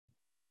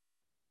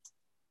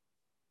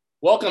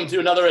Welcome to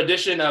another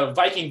edition of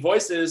Viking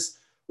Voices.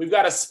 We've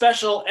got a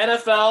special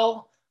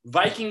NFL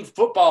Viking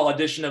football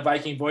edition of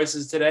Viking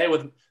Voices today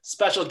with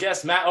special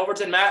guest Matt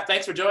Overton. Matt,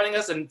 thanks for joining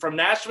us. And from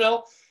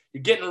Nashville,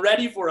 you're getting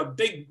ready for a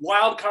big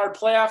wild card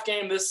playoff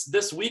game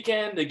this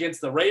weekend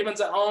against the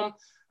Ravens at home.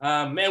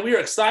 Man, we are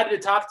excited to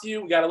talk to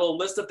you. We got a little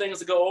list of things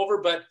to go over,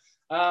 but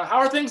how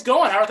are things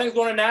going? How are things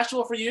going in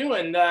Nashville for you?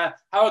 And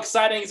how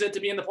exciting is it to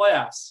be in the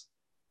playoffs?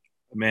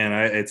 Man,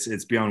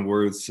 it's beyond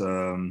words.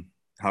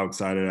 How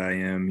excited I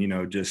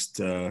am. Just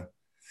a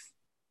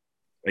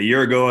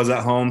year ago, I was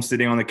at home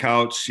sitting on the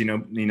couch,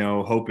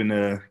 hoping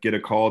to get a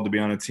call to be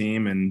on a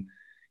team. And,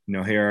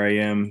 here I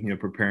am,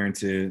 preparing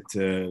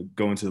to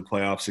go into the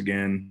playoffs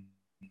again.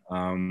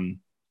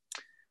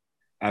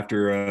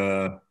 After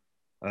a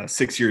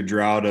 6-year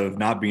drought of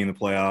not being in the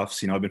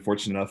playoffs, I've been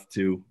fortunate enough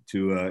to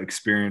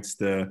experience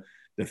the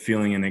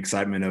feeling and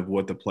excitement of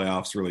what the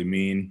playoffs really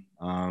mean.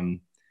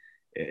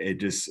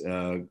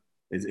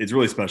 It's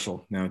really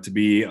special to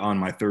be on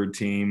my third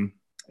team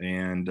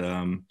and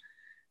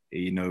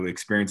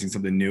experiencing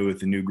something new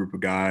with a new group of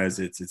guys.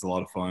 It's a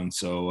lot of fun.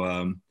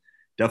 So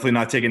definitely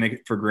not taking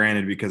it for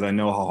granted because I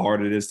know how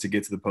hard it is to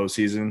get to the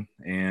postseason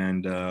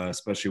and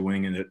especially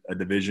winning a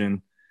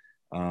division.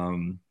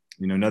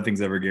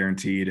 Nothing's ever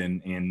guaranteed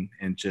and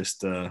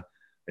just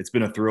it's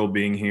been a thrill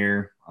being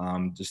here.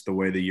 Just the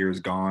way the year's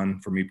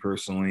gone for me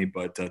personally,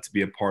 but to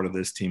be a part of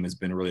this team has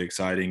been really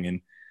exciting and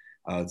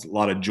it's a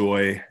lot of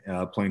joy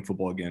playing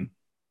football again.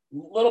 A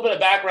little bit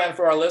of background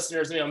for our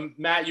listeners.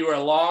 Matt, you were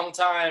a long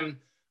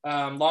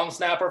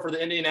snapper for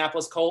the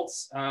Indianapolis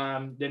Colts.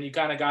 Then you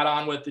kind of got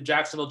on with the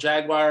Jacksonville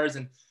Jaguars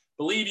and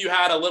believe you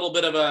had a little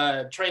bit of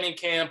a training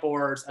camp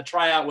or a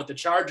tryout with the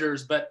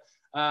Chargers. But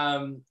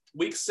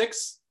week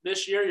 6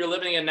 this year, you're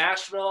living in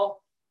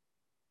Nashville.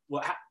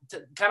 Well,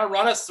 to kind of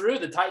run us through,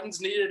 the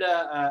Titans needed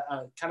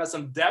a kind of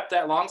some depth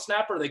at long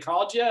snapper. They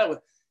called you.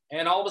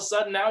 And all of a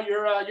sudden now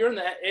you're in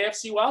the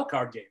AFC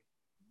wildcard game.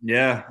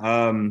 Yeah.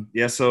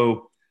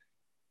 So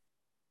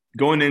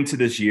going into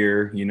this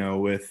year,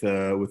 with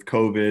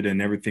COVID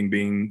and everything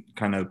being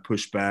kind of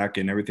pushed back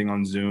and everything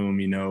on Zoom,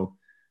 the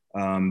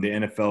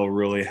NFL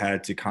really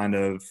had to kind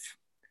of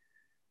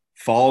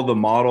follow the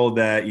model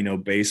that,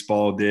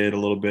 baseball did a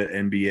little bit,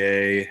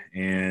 NBA,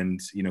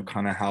 and,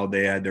 kind of how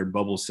they had their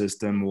bubble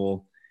system.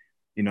 Well,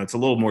 it's a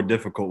little more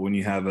difficult when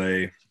you have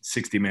a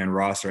 60-man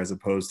roster as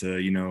opposed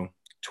to,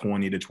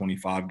 20 to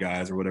 25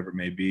 guys or whatever it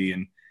may be.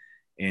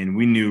 And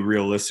we knew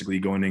realistically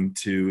going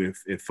into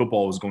if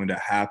football was going to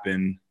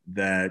happen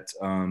that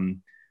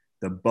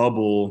the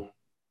bubble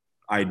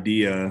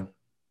idea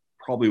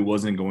probably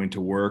wasn't going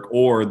to work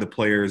or the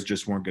players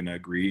just weren't going to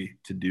agree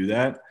to do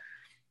that.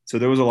 So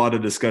there was a lot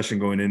of discussion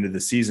going into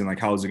the season, like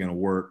how is it going to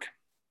work?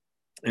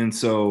 And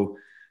so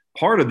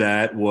part of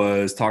that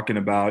was talking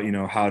about,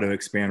 how to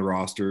expand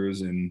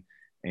rosters and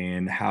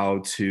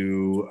how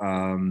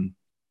to,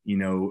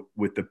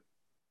 with the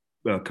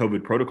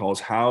COVID protocols,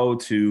 how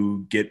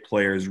to get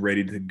players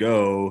ready to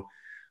go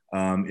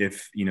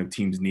if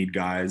teams need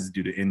guys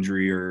due to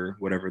injury or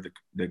whatever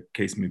the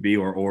case may be,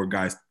 or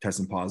guys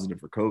testing positive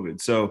for COVID.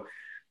 So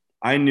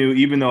I knew,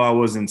 even though I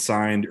wasn't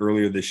signed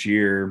earlier this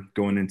year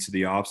going into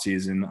the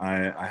offseason,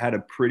 I had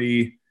a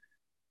pretty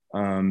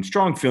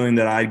strong feeling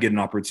that I'd get an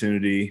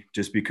opportunity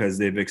just because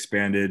they've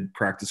expanded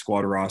practice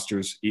squad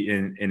rosters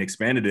and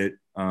expanded it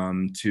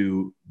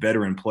to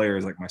veteran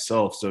players like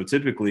myself. So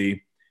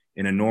typically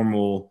in a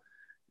normal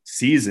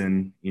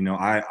season,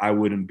 I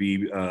wouldn't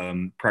be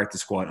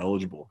practice squad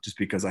eligible just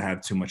because I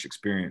have too much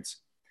experience.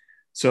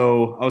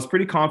 So I was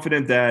pretty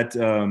confident that,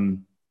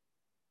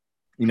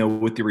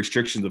 with the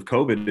restrictions of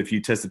COVID, if you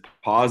tested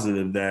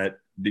positive, that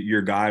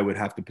your guy would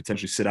have to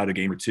potentially sit out a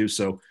game or two.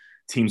 So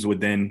teams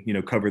would then,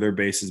 cover their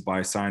bases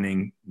by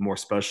signing more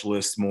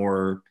specialists,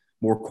 more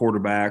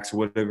quarterbacks,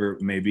 whatever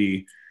it may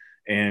be.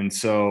 And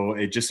so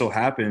it just so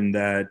happened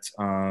that,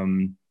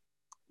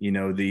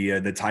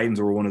 the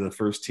Titans were one of the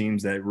first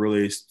teams that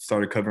really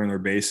started covering their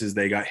bases.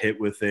 They got hit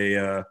with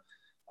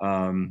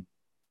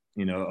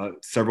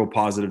several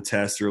positive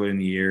tests early in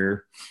the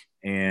year.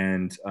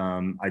 And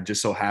I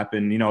just so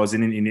happened, I was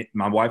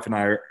my wife and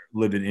I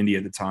lived in India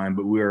at the time,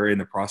 but we were in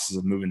the process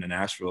of moving to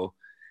Nashville.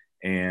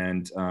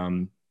 And,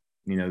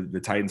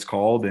 the Titans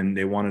called and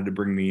they wanted to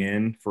bring me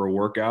in for a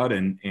workout.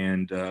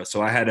 And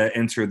so I had to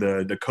enter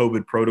the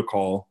COVID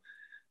protocol.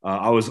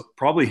 I was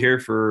probably here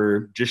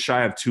for just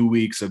shy of 2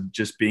 weeks of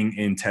just being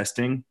in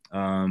testing.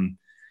 And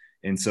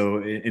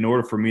so in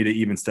order for me to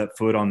even step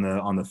foot on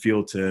the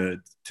field to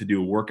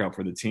do a workout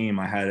for the team,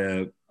 I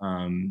had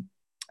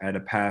to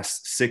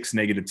pass 6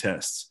 negative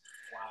tests.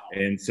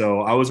 Wow. And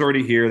so I was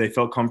already here. They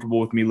felt comfortable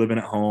with me living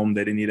at home.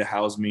 They didn't need to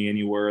house me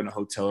anywhere in a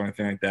hotel or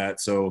anything like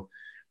that. So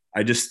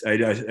I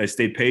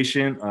stayed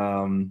patient.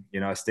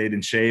 I stayed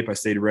in shape. I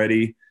stayed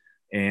ready.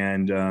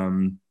 And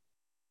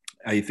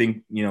I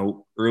think,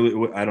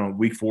 early, I don't know,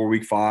 week 4,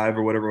 week 5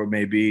 or whatever it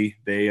may be,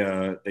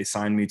 they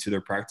signed me to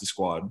their practice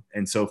squad.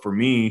 And so for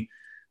me,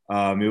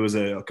 it was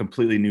a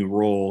completely new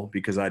role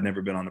because I'd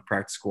never been on a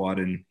practice squad.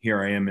 And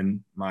here I am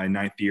in my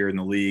 9th year in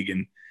the league.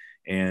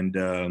 And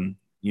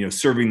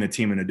serving the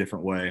team in a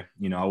different way.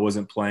 I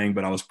wasn't playing,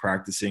 but I was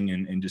practicing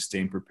and just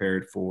staying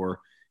prepared for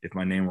if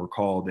my name were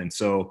called. And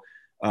so,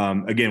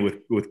 again,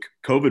 with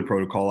COVID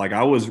protocol, like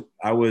I was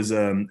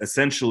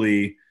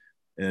essentially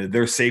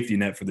their safety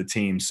net for the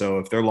team. So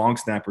if their long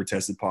snapper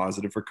tested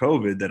positive for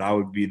COVID, that I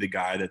would be the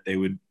guy that they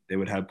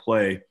would have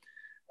play.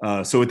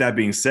 So with that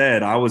being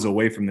said, I was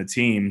away from the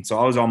team, so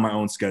I was on my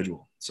own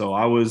schedule. So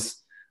I was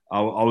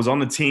on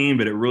the team,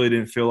 but it really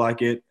didn't feel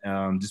like it,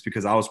 just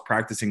because I was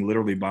practicing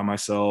literally by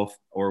myself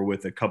or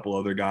with a couple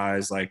other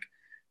guys. Like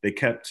they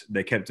kept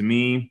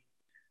me,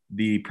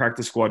 the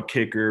practice squad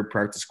kicker,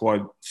 practice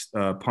squad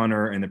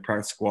punter, and the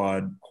practice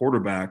squad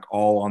quarterback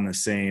all on the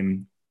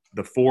same.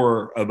 The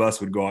four of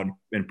us would go out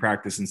and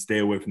practice and stay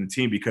away from the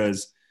team,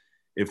 because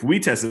if we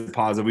tested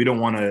positive, we don't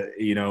want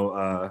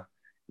to,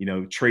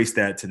 trace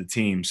that to the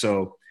team.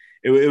 So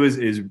it was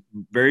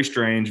very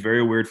strange,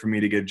 very weird for me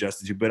to get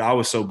adjusted to, but I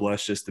was so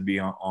blessed just to be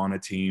on a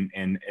team,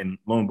 and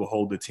lo and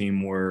behold, the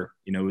team where,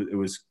 it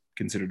was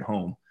considered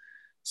home.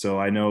 So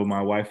I know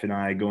my wife and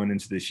I going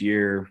into this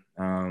year,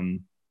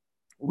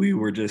 we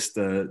were just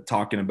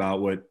talking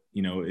about what,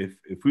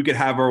 if we could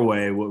have our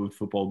way, what would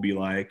football be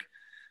like,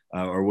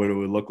 or what it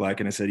would look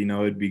like. And I said,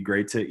 it'd be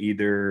great to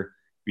either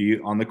be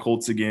on the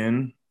Colts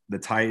again, the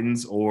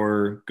Titans,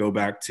 or go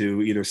back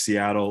to either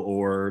Seattle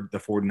or the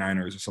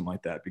 49ers or something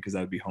like that, because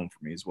that would be home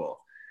for me as well.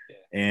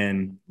 Yeah.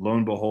 And lo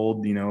and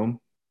behold,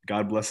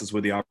 God bless us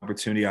with the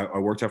opportunity. I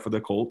worked out for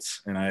the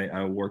Colts, and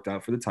I worked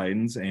out for the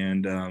Titans,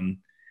 and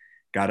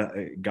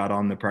got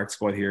on the practice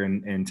squad here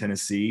in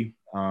Tennessee.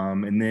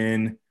 And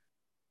then,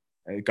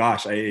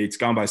 gosh, it's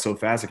gone by so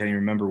fast. I can't even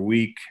remember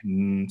week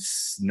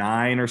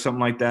 9 or something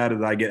like that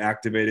I get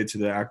activated to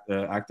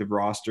the active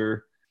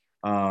roster,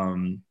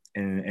 and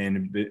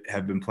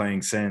have been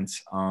playing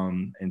since.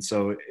 And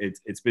so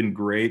it's been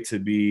great to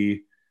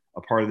be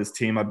a part of this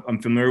team.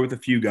 I'm familiar with a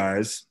few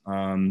guys.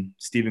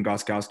 Stephen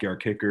Gostkowski, our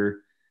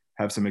kicker,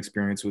 have some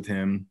experience with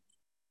him.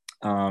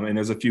 And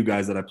there's a few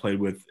guys that I played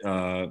with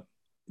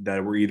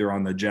that were either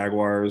on the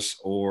Jaguars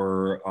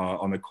or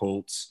on the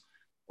Colts,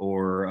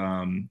 or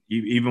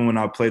even when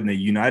I played in the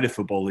United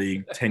Football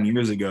League 10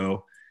 years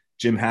ago,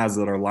 Jim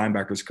Haslett, our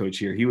linebackers coach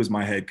here, he was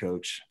my head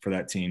coach for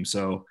that team.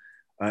 So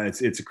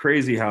it's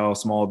crazy how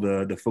small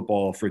the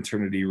football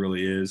fraternity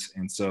really is.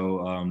 And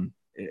so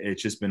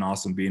it's just been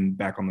awesome being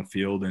back on the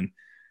field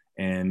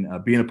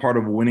and being a part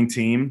of a winning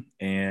team,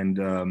 and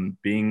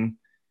being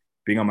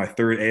on my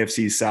third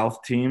AFC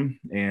South team,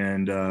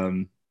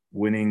 and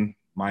winning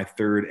my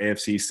third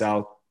AFC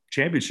South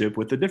championship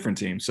with a different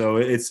team. So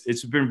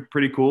it's been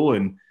pretty cool,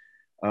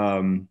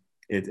 and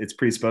it's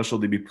pretty special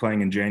to be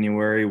playing in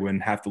January when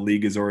half the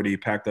league is already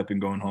packed up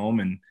and going home,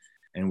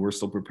 and we're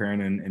still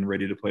preparing and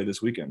ready to play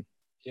this weekend.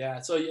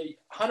 Yeah, so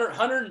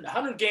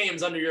 100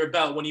 games under your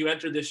belt when you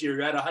entered this year.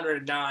 You're at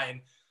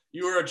 109.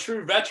 You were a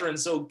true veteran,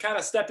 so kind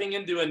of stepping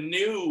into a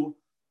new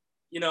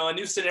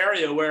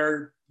scenario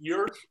where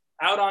you're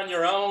out on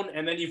your own,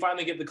 and then you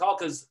finally get the call,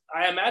 because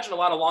I imagine a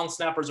lot of long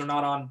snappers are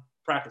not on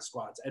practice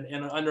squads and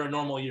under a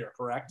normal year,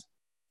 correct?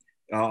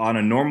 On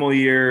a normal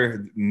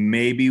year,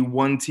 maybe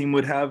one team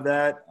would have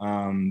that,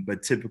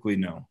 but typically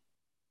no.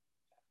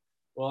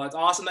 Well, it's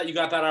awesome that you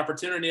got that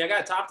opportunity. I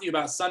got to talk to you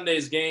about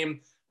Sunday's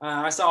game.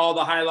 I saw all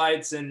the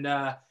highlights, and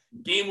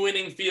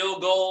game-winning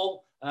field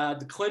goal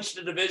to clinch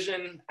the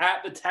division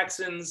at the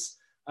Texans.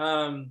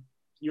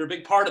 You're a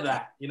big part of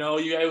that.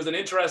 It was an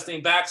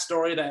interesting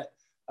backstory that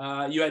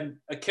you had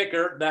a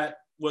kicker that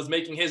was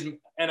making his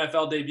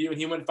NFL debut, and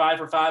he went 5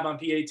 for 5 on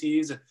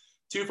PATs and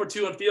 2 for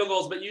 2 on field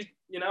goals. But you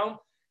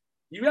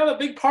have a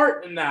big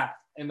part in that.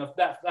 And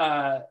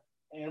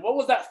and what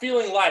was that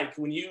feeling like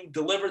when you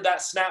delivered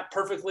that snap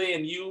perfectly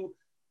and you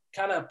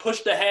kind of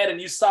pushed ahead and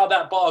you saw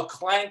that ball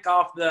clank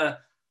off the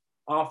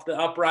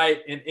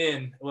upright and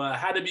in? Well, it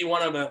had to be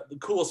one of the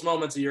coolest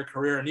moments of your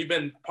career, and you've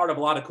been part of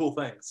a lot of cool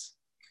things.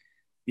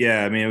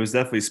 Yeah, I mean, it was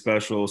definitely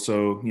special.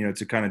 So,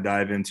 to kind of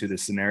dive into the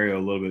scenario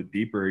a little bit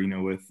deeper,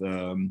 with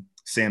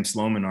Sam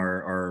Sloman,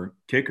 our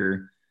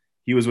kicker,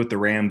 he was with the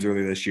Rams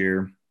earlier this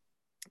year,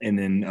 and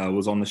then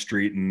was on the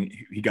street, and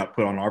he got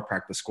put on our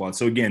practice squad.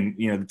 So again,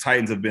 the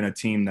Titans have been a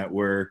team that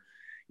were,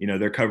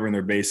 they're covering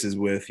their bases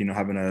with,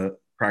 having a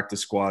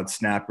practice squad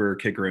snapper,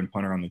 kicker, and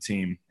punter on the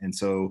team. And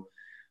so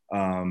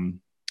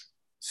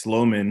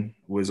Sloman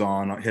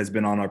has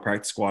been on our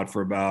practice squad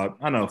for about,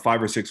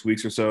 5 or 6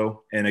 weeks or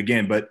so. And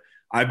again, but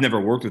I've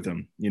never worked with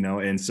him,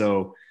 and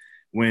so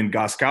when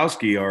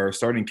Gostkowski, our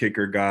starting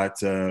kicker,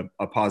 got a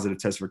positive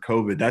test for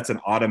COVID, that's an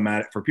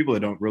automatic, for people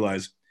that don't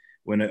realize,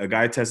 when a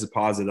guy tested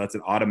positive, that's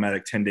an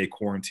automatic 10-day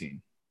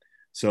quarantine.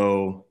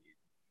 So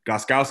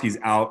Gostkowski's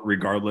out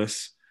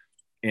regardless.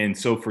 And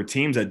so for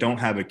teams that don't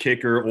have a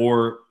kicker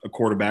or a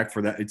quarterback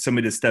for that, it's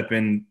somebody to step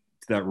in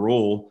to that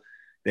role,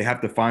 they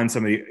have to find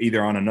somebody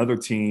either on another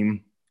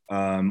team,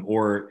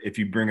 or if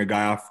you bring a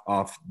guy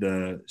off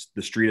the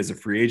street as a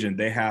free agent,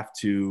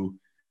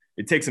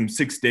 it takes them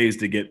 6 days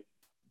to get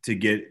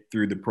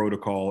through the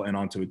protocol and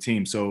onto a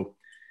team. So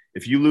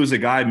if you lose a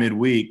guy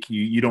midweek,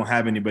 you don't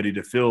have anybody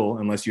to fill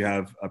unless you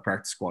have a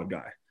practice squad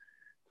guy.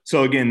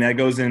 So again, that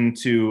goes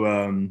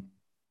into,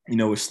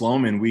 with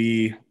Sloman,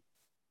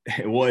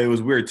 it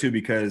was weird too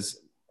because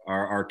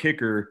our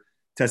kicker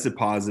tested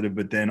positive,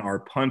 but then our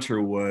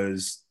punter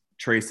was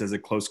traced as a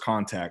close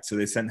contact. So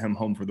they sent him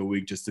home for the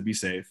week just to be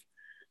safe.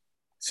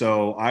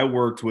 So I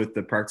worked with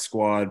the practice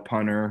squad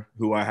punter,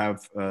 who I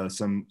have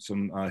some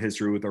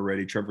history with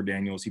already. Trevor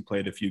Daniels, he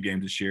played a few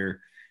games this year,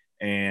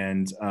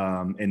 and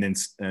then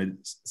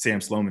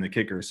Sam Sloman, the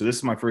kicker. So this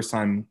is my first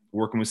time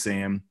working with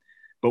Sam,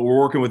 but we're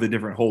working with a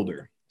different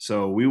holder.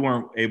 So we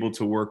weren't able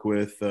to work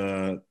with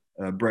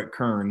Brett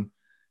Kern,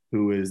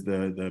 who is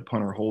the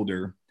punter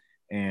holder,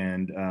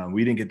 and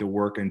we didn't get to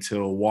work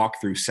until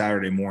walkthrough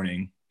Saturday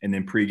morning, and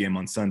then pregame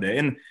on Sunday.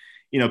 And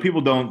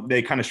people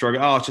they kind of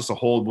struggle. Oh, it's just a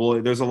hold.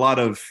 Well, there's a lot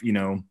of,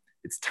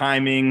 it's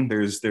timing.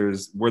 There's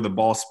where the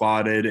ball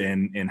spotted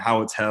and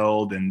how it's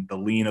held and the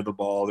lean of the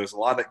ball. There's a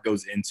lot that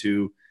goes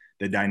into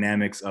the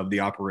dynamics of the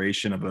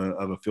operation of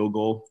a field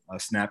goal, a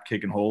snap,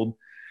 kick, and hold.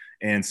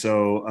 And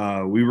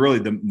so we really,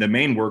 the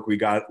main work we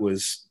got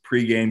was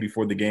pregame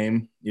before the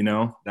game.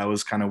 That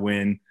was kind of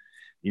when,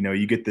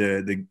 you get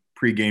the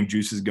pregame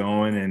juices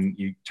going and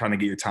you trying to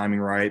get your timing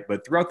right.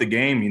 But throughout the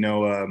game,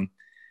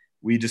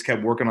 we just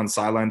kept working on the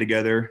sideline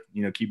together,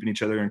 keeping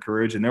each other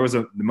encouraged. And there was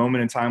the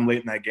moment in time late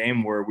in that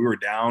game where we were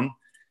down,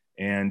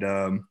 and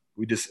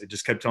we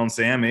just kept telling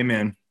Sam, "Hey,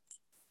 man,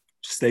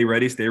 stay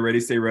ready, stay ready,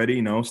 stay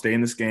ready. Stay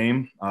in this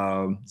game.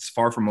 It's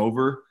far from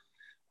over."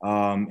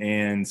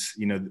 And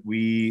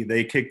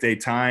they kicked a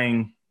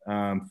tying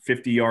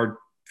 50-yard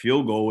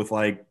field goal with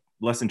like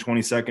less than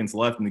 20 seconds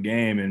left in the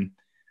game,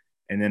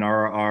 and then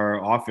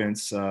our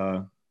offense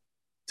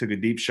took a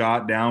deep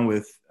shot down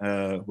with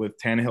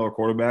Tannehill, our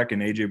quarterback,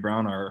 and A.J.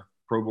 Brown, our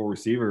Pro Bowl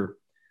receiver,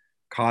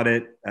 caught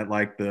it at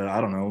like the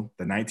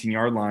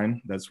 19-yard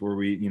line. That's where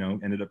we,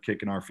 ended up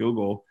kicking our field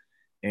goal.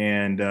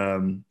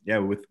 And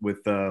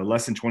with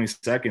less than 20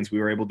 seconds, we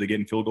were able to get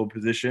in field goal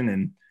position.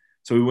 And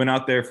so we went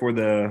out there for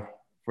the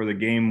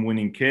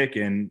game-winning kick.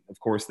 And of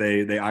course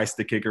they iced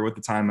the kicker with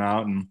the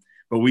timeout,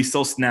 but we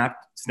still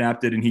snapped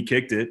it, and he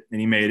kicked it and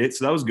he made it.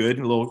 So that was good.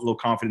 A little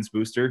confidence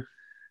booster.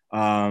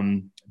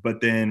 But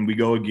then we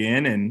go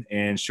again,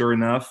 and sure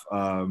enough,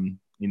 the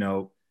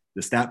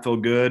snap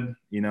felt good.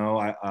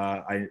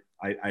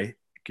 I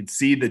could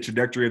see the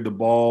trajectory of the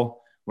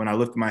ball when I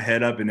lifted my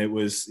head up, and it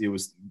was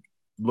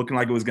looking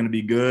like it was going to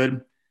be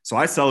good. So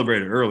I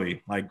celebrated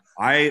early. Like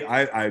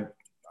I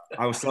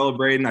was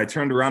celebrating. I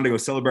turned around to go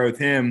celebrate with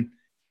him,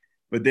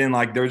 but then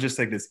like there was just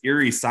like this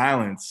eerie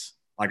silence.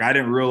 Like I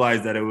didn't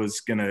realize that it was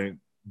going to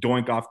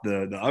doink off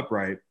the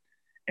upright,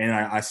 and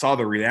I saw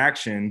the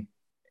reaction.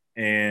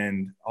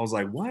 And I was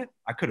like, what?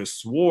 I could have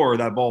swore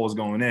that ball was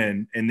going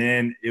in. And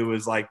then it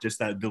was like just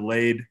that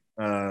delayed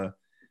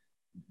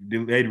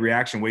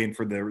reaction, waiting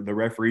for the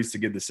referees to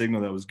give the signal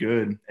that was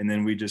good. And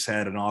then we just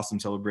had an awesome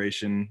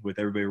celebration with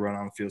everybody running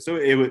on the field. So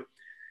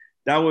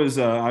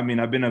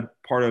I've been a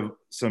part of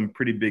some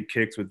pretty big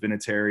kicks with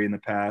Vinatieri in the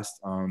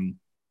past.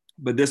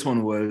 But this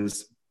one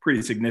was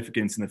pretty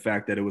significant in the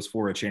fact that it was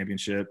for a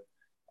championship.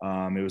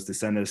 It was to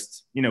send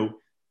us,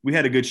 we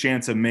had a good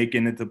chance of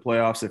making it to the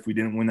playoffs if we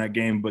didn't win that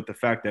game. But the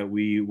fact that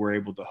we were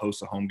able to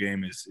host a home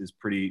game is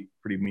pretty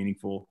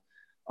meaningful.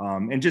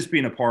 And just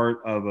being a part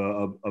of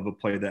a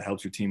play that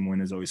helps your team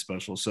win is always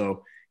special.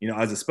 So,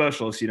 as a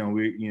specialist,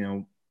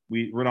 we're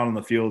not on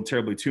the field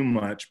terribly too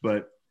much,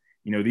 but,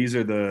 these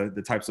are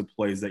the types of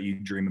plays that you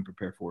dream and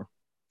prepare for.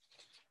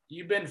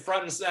 You've been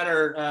front and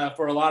center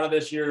for a lot of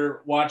this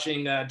year,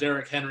 watching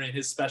Derrick Henry in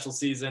his special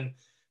season.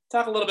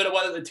 Talk a little bit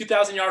about the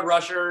 2,000-yard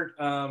rusher,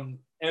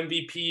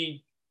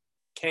 MVP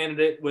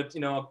candidate with,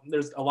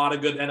 there's a lot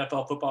of good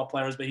NFL football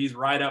players, but he's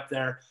right up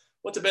there.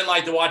 What's it been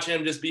like to watch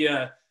him just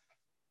to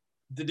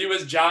do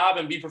his job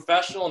and be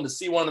professional, and to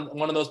see one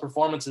of those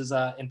performances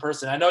in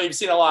person? I know you've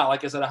seen a lot,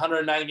 like I said,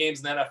 109 games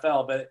in the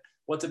NFL, but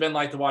what's it been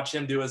like to watch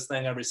him do his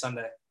thing every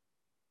Sunday?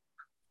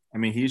 I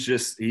mean, he's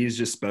just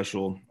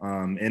special.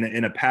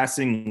 In a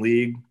passing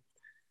league,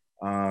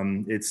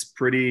 it's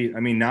pretty. I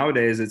mean,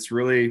 nowadays it's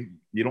really,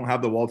 you don't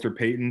have the Walter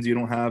Paytons, you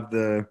don't have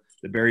the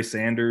Barry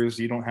Sanders,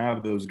 you don't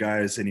have those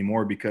guys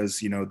anymore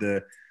because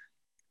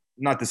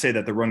not to say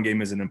that the run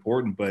game isn't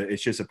important, but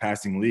it's just a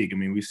passing league. I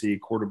mean, we see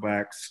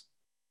quarterbacks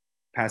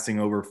passing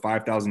over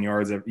 5,000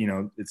 yards.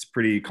 It's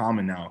pretty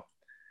common now.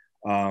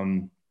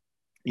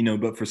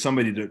 But for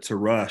somebody to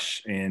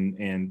rush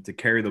and to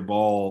carry the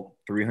ball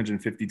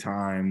 350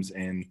 times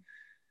and,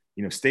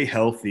 stay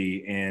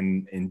healthy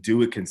and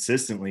do it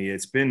consistently,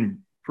 it's been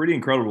pretty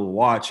incredible to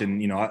watch.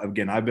 And,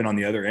 again, I've been on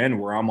the other end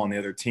where I'm on the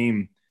other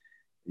team.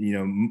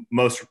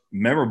 Most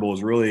memorable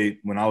is really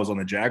when I was on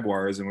the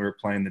Jaguars and we were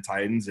playing the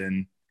Titans,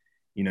 and,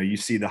 you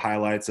see the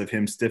highlights of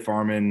him stiff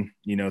arming,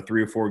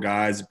 3 or 4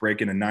 guys,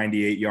 breaking a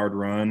 98-yard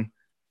run.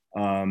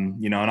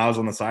 And I was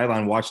on the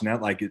sideline watching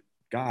that, like,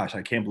 gosh,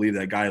 I can't believe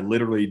that guy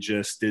literally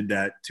just did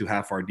that to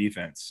half our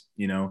defense,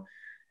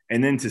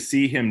 and then to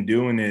see him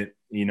doing it,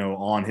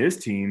 on his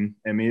team.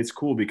 I mean, it's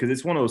cool because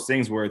it's one of those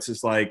things where it's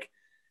just like,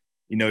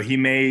 he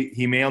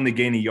may only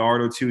gain a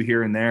yard or two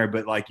here and there,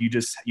 but like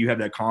you have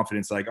that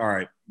confidence, like, all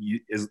right,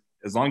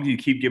 as long as you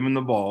keep giving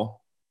the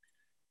ball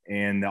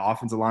and the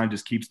offensive line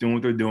just keeps doing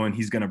what they're doing,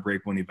 he's going to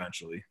break one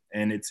eventually.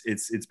 And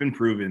it's been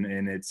proven,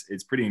 and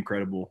it's pretty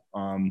incredible.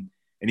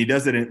 And he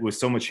does it with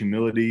so much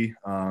humility.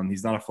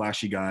 He's not a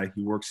flashy guy.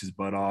 He works his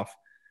butt off,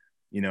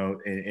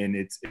 and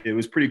it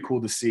was pretty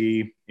cool to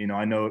see.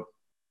 I know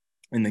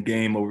in the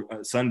game over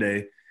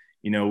Sunday,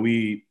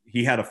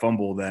 he had a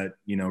fumble that,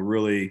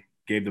 really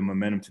gave the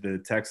momentum to the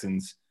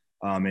Texans.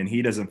 And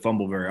he doesn't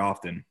fumble very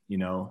often,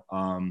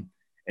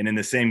 and in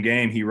the same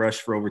game, he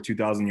rushed for over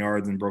 2,000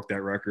 yards and broke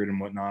that record and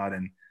whatnot,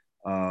 and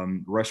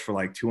rushed for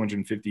like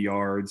 250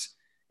 yards.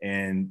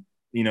 And,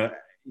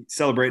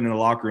 celebrating in the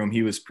locker room,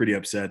 he was pretty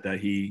upset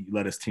that he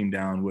let his team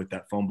down with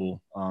that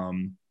fumble,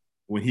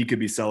 when he could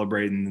be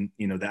celebrating,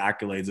 the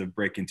accolades of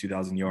breaking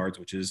 2,000 yards,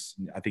 which is,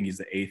 I think he's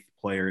the 8th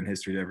player in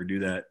history to ever do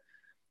that.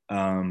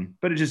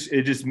 But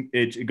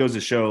it goes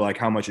to show like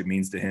how much it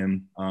means to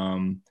him.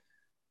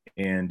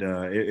 And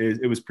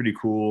it was pretty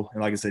cool.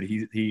 And like I said,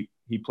 he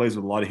plays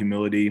with a lot of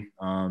humility,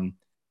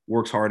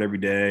 works hard every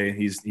day.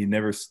 He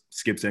never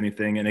skips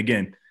anything. And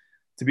again,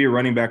 to be a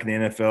running back in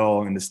the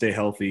NFL and to stay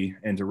healthy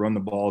and to run the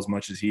ball as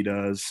much as he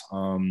does,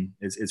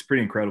 it's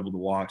pretty incredible to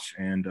watch.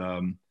 And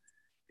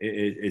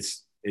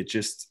it's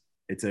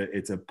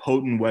a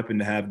potent weapon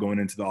to have going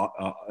into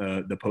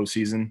the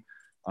postseason.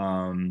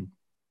 And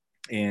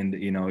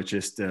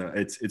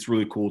it's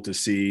really cool to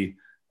see,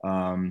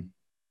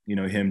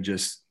 him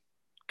just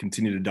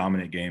continue to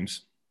dominate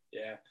games.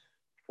 Yeah.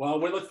 Well,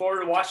 we look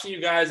forward to watching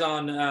you guys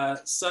on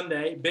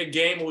Sunday. Big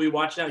game we'll be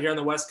watching out here on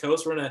the West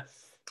Coast. We're going to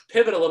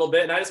pivot a little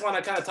bit, and I just want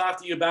to kind of talk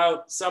to you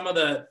about some of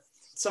the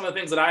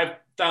things that I've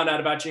found out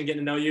about you and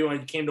getting to know you. And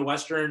you came to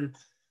Western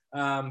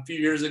a few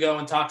years ago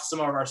and talked to some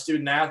of our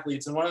student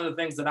athletes. And one of the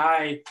things that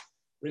I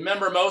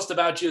remember most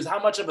about you is how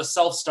much of a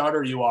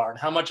self-starter you are and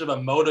how much of a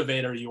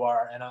motivator you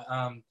are.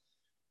 And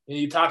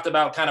you talked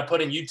about kind of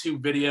putting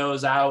YouTube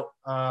videos out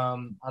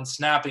on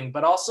snapping,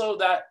 but also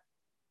that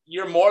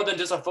you're more than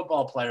just a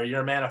football player.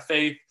 You're a man of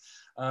faith.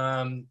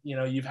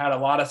 You've had a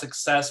lot of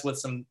success with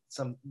some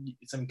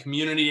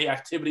community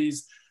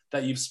activities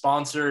that you've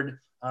sponsored.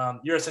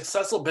 You're a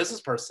successful business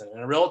person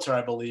and a realtor,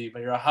 I believe,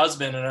 and you're a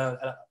husband and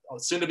a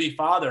soon-to-be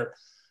father.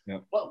 Yeah.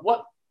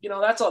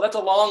 That's a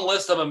long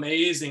list of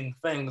amazing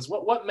things.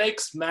 What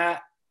makes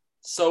Matt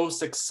so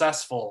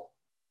successful?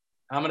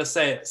 I'm going to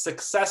say it,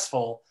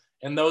 successful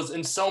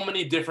in so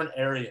many different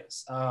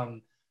areas.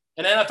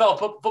 An NFL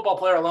football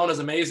player alone is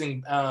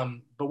amazing.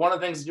 But one of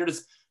the things,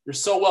 you're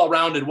so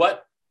well-rounded.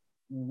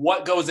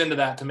 What goes into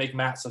that to make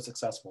Matt so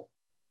successful?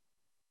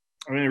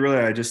 I mean, really,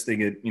 I just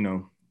think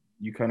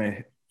you kind of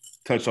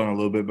touched on a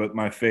little bit, but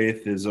my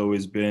faith has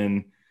always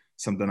been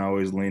something I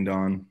always leaned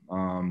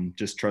on,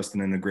 just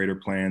trusting in the greater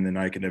plan than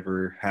I could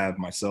ever have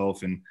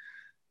myself. And,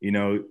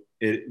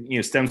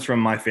 it stems from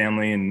my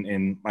family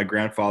and my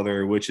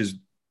grandfather, which is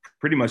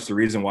pretty much the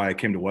reason why I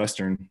came to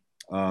Western.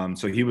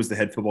 So he was the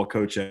head football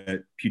coach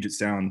at Puget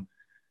Sound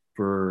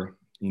for,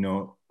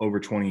 over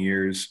 20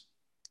 years.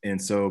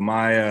 And so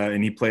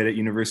and he played at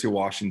University of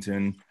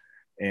Washington.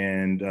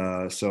 And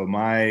so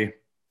born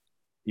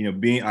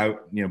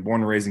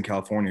and raised in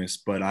California,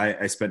 but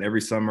I spent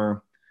every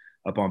summer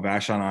up on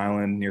Vashon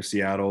Island near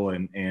Seattle.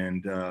 And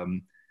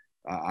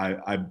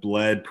I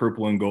bled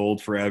purple and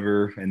gold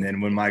forever. And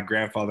then when my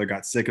grandfather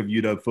got sick of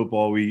UW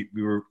football, we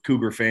were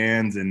Cougar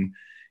fans, and,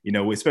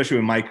 especially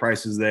when Mike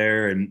Price was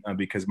there, and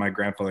because my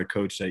grandfather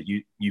coached at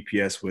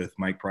UPS with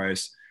Mike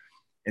Price.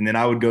 And then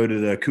I would go to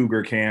the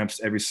Cougar camps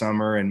every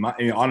summer. And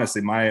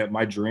honestly,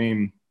 my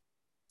dream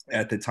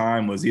at the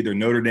time was either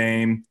Notre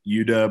Dame,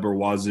 UW, or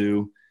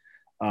Wazoo.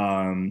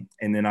 And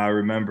then I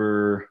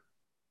remember,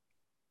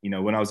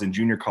 when I was in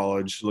junior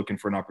college looking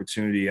for an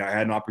opportunity, I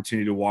had an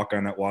opportunity to walk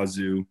on at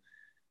Wazoo,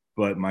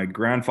 but my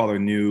grandfather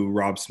knew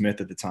Rob Smith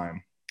at the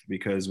time,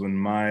 because when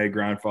my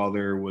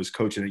grandfather was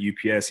coaching at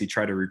UPS, he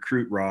tried to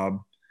recruit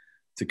Rob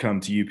to come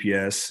to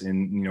UPS,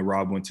 and,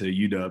 Rob went to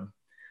UW.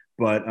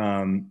 But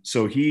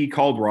so he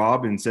called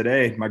Rob and said,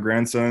 "Hey, my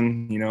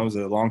grandson, is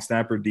a long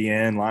snapper,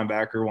 DN,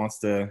 linebacker, wants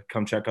to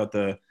come check out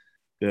the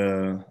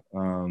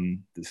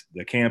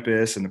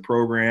campus and the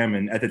program."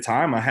 And at the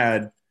time, I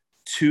had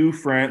two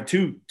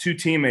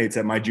teammates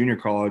at my junior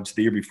college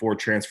the year before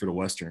transfer to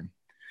Western,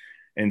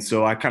 and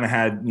so I kind of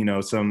had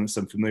some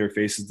familiar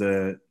faces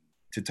to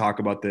talk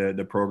about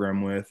the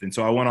program with. And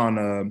so I went on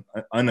an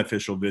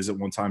unofficial visit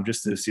one time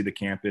just to see the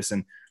campus,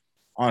 and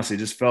honestly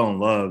just fell in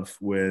love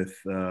with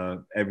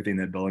everything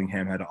that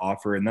Bellingham had to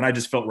offer. And then I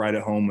just felt right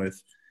at home with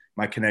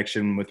my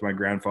connection with my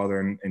grandfather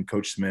and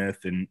Coach Smith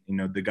and,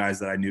 the guys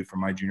that I knew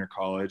from my junior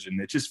college. And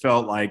it just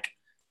felt like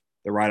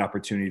the right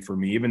opportunity for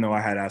me, even though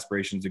I had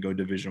aspirations to go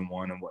Division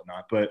I and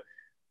whatnot. But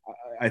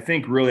I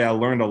think really I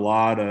learned a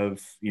lot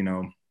of,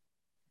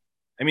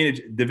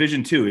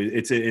 Division II,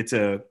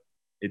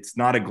 it's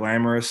not a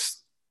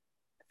glamorous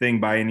thing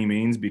by any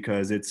means,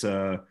 because it's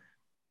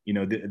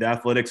the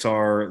athletics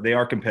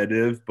are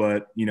competitive,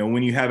 but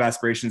when you have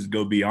aspirations to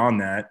go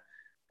beyond that,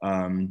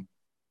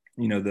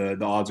 the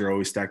odds are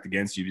always stacked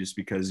against you just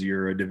because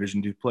you're a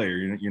Division II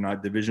player. You're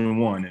not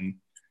Division I, and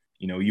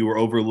you were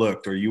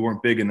overlooked or you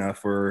weren't big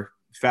enough or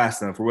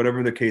fast enough or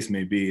whatever the case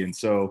may be. And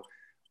so,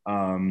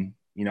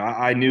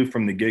 I knew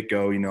from the get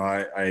go,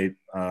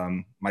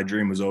 my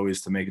dream was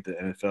always to make it to the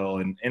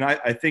NFL. And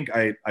I think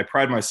I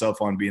pride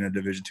myself on being a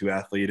Division II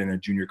athlete and a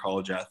junior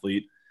college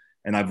athlete.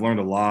 And I've learned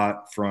a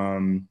lot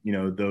from,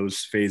 those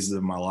phases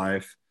of my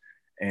life.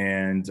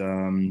 And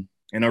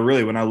I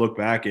really, when I look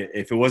back,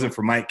 if it wasn't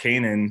for Mike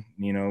Kanan,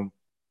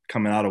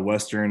 coming out of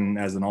Western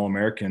as an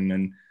All-American,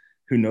 and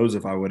who knows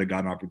if I would have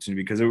gotten an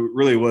opportunity, because it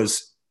really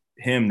was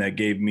him that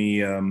gave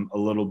me a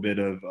little bit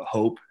of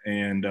hope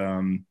and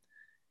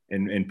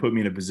put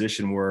me in a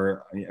position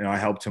where I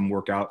helped him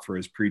work out for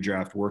his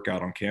pre-draft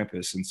workout on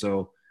campus. And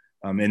so,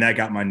 and that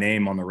got my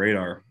name on the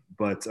radar.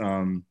 But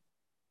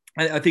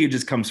I think it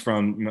just comes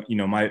from,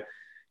 I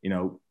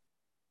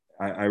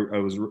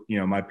was,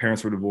 my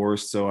parents were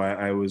divorced. So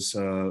I was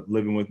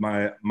living with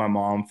my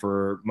mom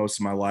for most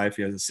of my life.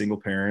 He has a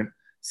single parent,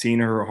 seeing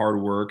her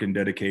hard work and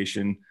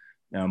dedication.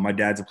 My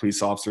dad's a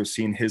police officer,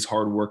 seeing his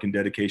hard work and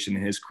dedication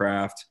in his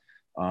craft.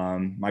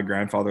 My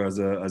grandfather as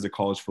a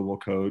college football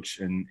coach,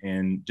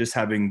 and just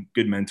having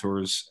good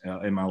mentors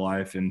in my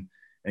life and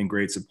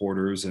great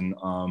supporters. And,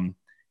 and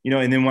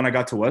then when I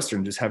got to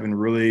Western, just having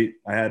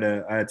I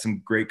had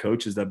some great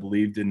coaches that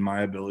believed in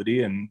my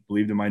ability and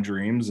believed in my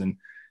dreams. And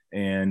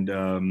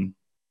I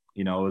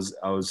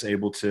was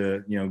able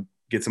to,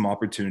 get some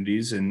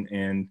opportunities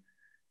and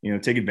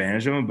take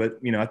advantage of them. But,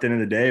 at the end of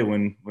the day,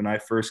 when I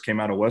first came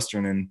out of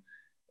Western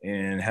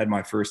and had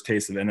my first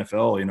taste of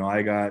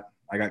NFL,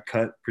 I got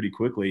cut pretty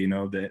quickly.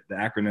 The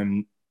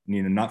acronym,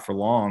 not for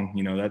long,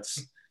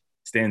 that's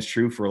stands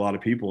true for a lot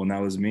of people. And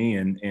that was me.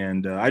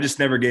 And I just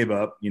never gave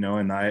up,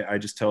 and I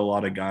just tell a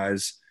lot of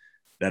guys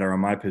that are in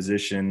my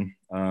position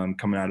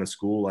coming out of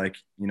school, like,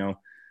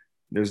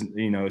 there's,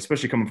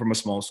 especially coming from a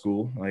small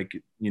school, like,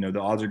 the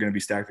odds are going to be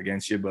stacked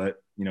against you, but,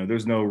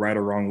 there's no right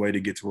or wrong way to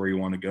get to where you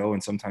want to go.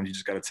 And sometimes you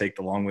just got to take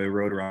the long way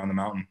road around the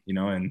mountain,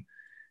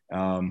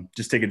 and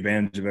just take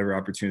advantage of every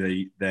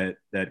opportunity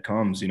that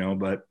comes,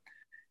 but,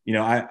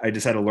 I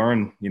just had to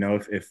learn,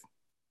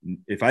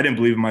 if I didn't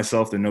believe in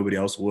myself, then nobody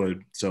else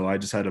would. So I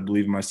just had to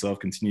believe in myself,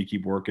 continue to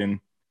keep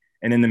working.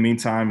 And in the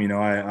meantime,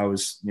 I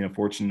was,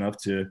 fortunate enough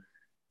to,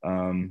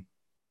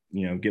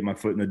 get my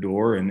foot in the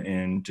door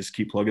and just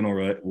keep plugging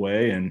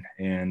away and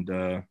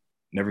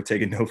never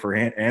take a no for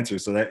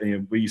answers. So that,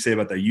 what you say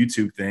about the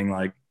YouTube thing,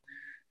 like,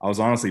 I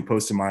was honestly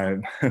posting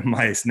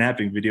my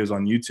snapping videos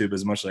on YouTube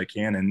as much as I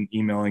can and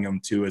emailing them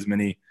to as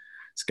many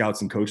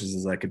scouts and coaches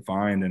as I could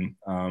find. And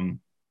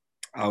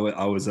I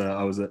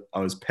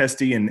was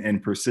pesty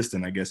and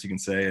persistent, I guess you can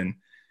say, and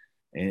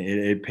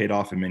it paid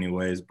off in many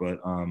ways. But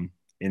and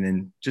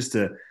then just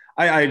to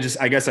I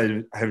guess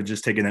I have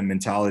just taken that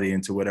mentality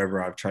into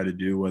whatever I've tried to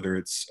do, whether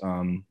it's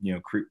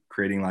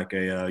creating like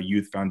a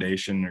youth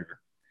foundation or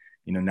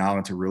now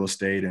into real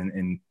estate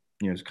and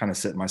kind of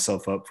setting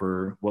myself up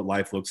for what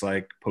life looks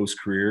like post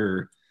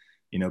career,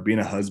 or being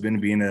a husband,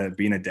 being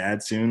a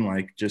dad soon,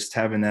 like just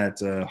having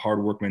that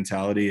hard work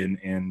mentality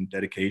and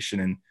dedication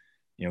and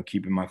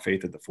keeping my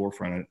faith at the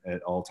forefront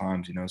at all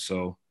times.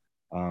 So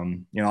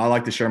I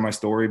like to share my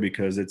story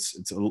because it's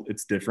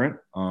different,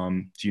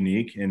 it's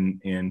unique,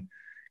 and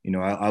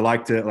I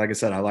like to, like I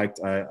said, I like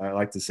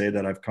to say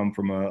that I've come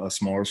from a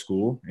smaller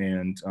school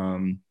and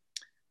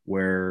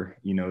where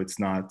it's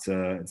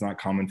not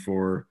common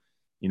for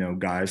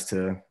guys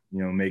to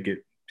make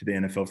it to the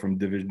NFL from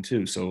Division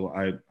II. So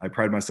I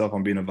pride myself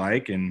on being a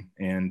Vike and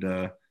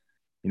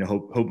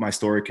hope my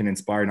story can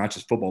inspire not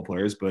just football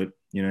players, but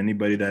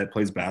anybody that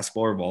plays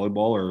basketball or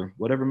volleyball or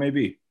whatever it may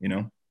be.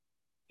 Yeah.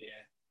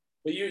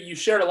 Well, you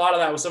shared a lot of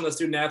that with some of the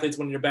student athletes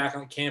when you're back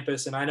on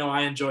campus, and I know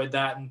I enjoyed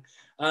that.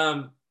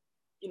 And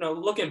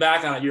looking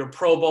back on it, you're a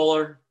Pro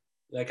Bowler.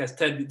 Like I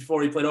said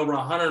before, you played over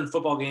 100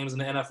 football games in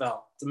the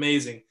NFL. It's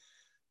amazing.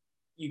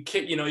 You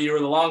were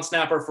the long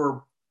snapper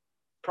for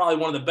probably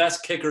one of the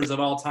best kickers of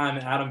all time,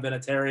 Adam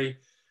Vinatieri.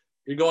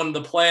 You're going to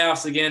the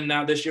playoffs again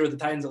now this year with the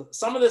Titans.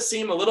 Some of this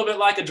seemed a little bit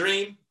like a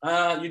dream.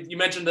 You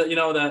mentioned that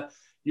that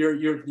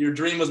your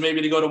dream was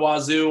maybe to go to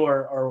Wazoo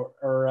or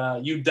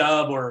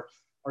UW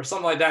or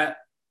something like that.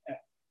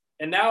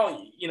 And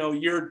now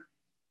you're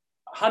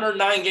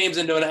 109 games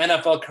into an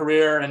NFL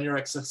career and you're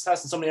a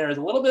success in so many areas.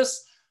 A little bit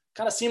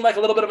kind of seemed like a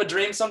little bit of a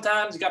dream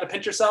sometimes. You got to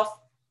pinch yourself.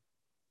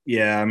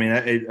 Yeah, I mean,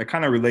 I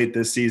kind of relate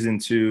this season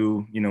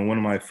to one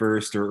of my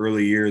first or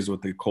early years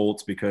with the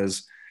Colts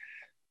because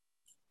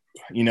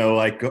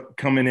like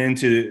coming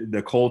into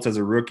the Colts as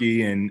a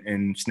rookie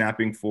and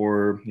snapping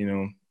for,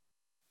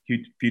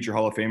 future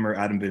Hall of Famer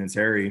Adam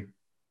Vinatieri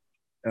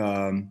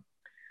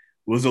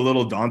was a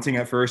little daunting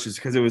at first just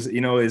because it was,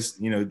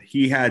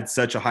 he had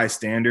such a high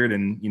standard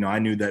and, I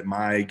knew that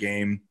my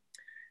game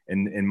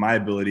and my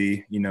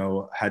ability,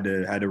 had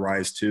to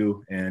rise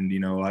too. And,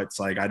 it's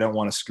like, I don't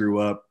want to screw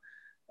up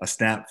a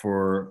snap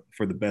for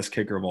the best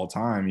kicker of all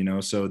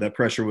time, so that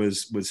pressure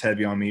was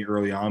heavy on me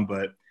early on,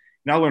 but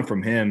I learned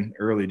from him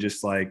early,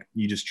 just like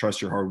you just trust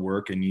your hard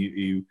work and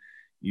you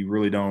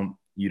really don't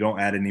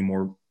add any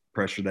more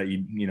pressure that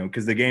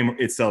because the game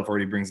itself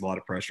already brings a lot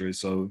of pressure.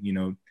 So,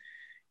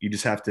 you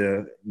just have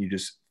to, you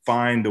just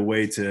find a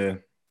way to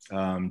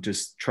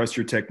just trust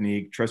your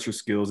technique, trust your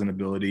skills and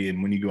ability.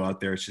 And when you go out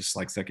there, it's just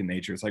like second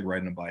nature. It's like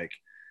riding a bike,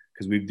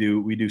 because we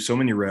do so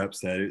many reps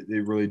that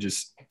it really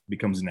just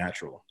becomes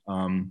natural.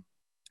 And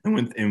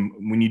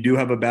when you do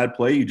have a bad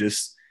play,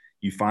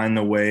 you find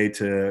the way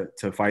to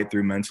fight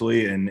through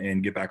mentally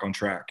and get back on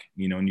track,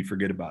 and you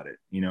forget about it,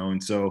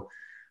 and so,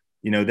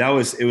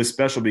 it was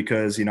special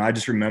because, I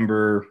just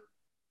remember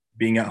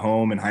being at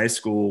home in high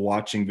school,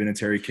 watching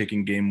Vinatieri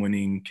kicking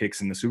game-winning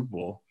kicks in the Super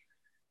Bowl.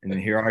 And then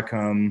here I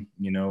come,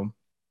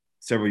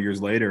 several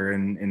years later,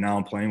 and now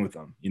I'm playing with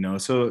them,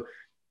 So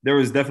there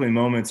was definitely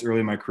moments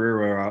early in my career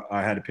where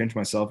I had to pinch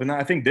myself. And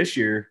I think this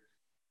year,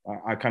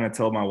 I kind of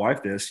tell my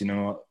wife this,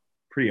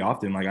 pretty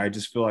often. Like, I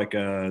just feel like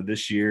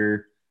this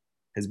year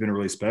has been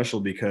really special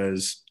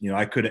because,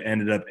 I could have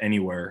ended up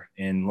anywhere.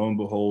 And lo and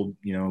behold,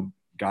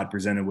 God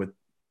presented with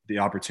the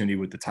opportunity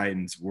with the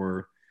Titans,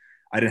 where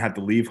I didn't have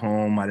to leave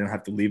home. I didn't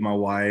have to leave my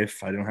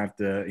wife. I don't have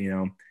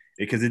to,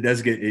 because it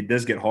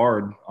does get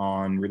hard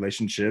on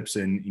relationships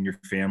and in your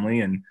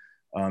family. And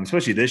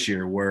especially this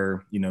year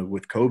where,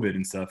 with COVID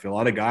and stuff, a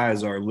lot of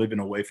guys are living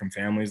away from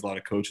families. A lot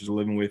of coaches are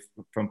living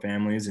from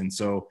families. And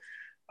so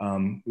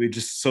we're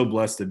just so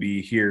blessed to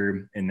be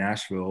here in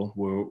Nashville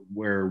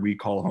where we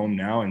call home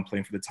now and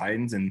playing for the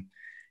Titans and,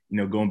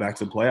 going back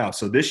to the playoffs.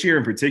 So this year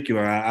in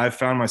particular, I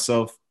found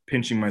myself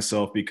pinching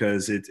myself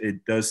because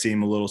it does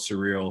seem a little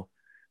surreal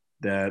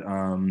that,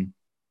 I'm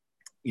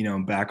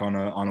back on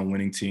a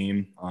winning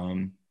team,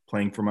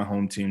 playing for my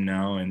home team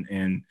now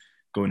and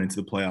going into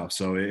the playoffs.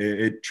 So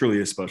it truly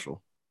is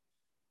special.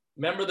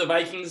 Remember the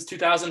Vikings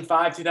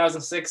 2005,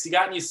 2006? You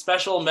got any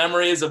special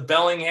memories of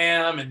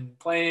Bellingham and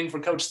playing for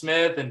Coach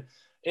Smith, and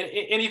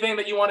anything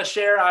that you want to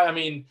share? I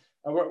mean,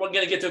 we're going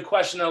to get to a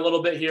question in a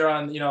little bit here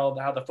on,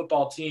 how the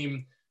football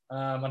team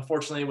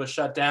unfortunately was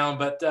shut down,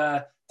 but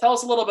tell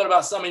us a little bit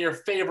about some of your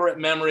favorite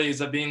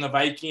memories of being a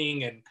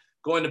Viking and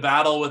going to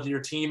battle with your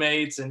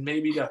teammates, and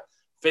maybe the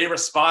favorite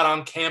spot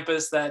on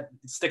campus that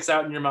sticks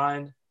out in your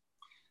mind.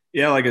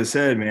 Yeah, like I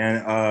said,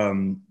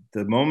 man,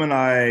 the moment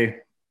I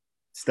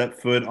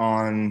stepped foot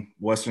on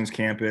Western's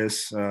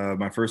campus,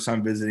 my first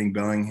time visiting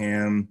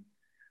Bellingham,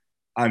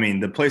 I mean,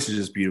 the place is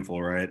just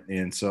beautiful, right?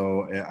 And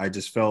so I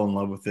just fell in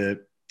love with it.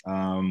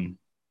 And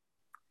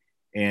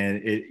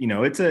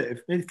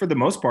it's for the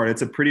most part,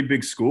 it's a pretty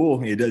big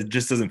school. It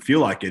just doesn't feel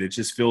like it. It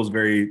just feels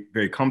very,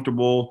 very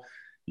comfortable.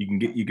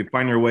 You can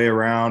find your way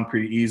around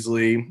pretty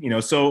easily,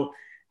 so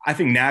I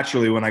think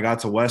naturally when I got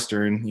to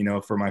Western,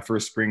 for my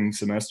first spring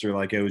semester,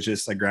 like it was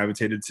just, I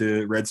gravitated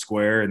to Red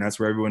Square, and that's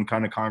where everyone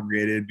kind of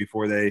congregated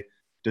before they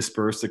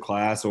dispersed to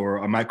class. Or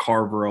I'm at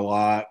Carver a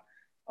lot.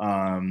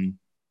 I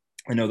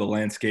know the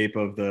landscape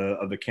of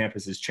the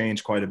campus has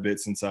changed quite a bit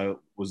since I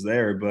was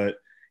there, but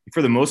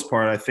for the most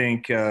part, I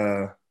think,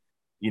 it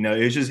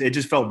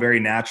just felt very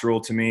natural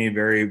to me,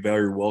 very,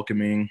 very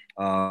welcoming.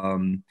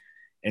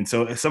 And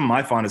so some of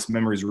my fondest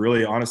memories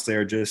really honestly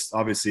are just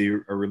obviously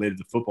are related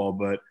to football,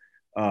 but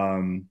I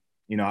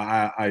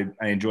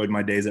enjoyed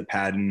my days at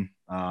Patton,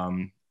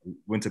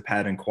 went to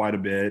Patton quite a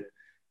bit.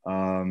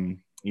 We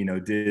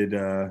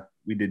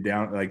did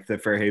down like the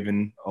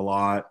Fairhaven a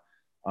lot.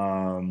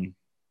 I'm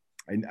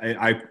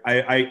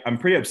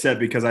pretty upset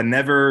because I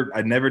never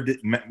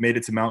made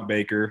it to Mount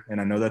Baker.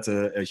 And I know that's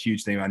a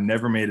huge thing. I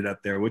never made it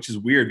up there, which is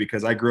weird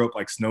because I grew up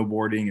like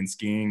snowboarding and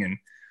skiing and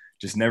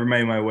just never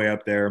made my way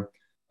up there.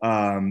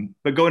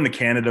 But going to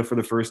Canada for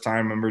the first time,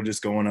 I remember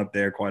just going up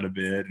there quite a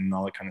bit and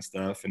all that kind of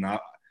stuff. And I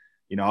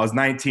was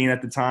 19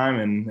 at the time,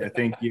 and I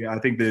think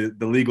the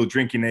legal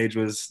drinking age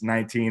was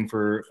 19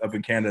 for up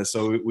in Canada.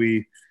 So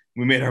we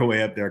made our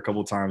way up there a couple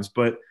of times.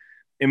 But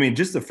I mean,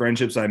 just the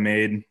friendships I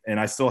made, and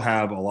I still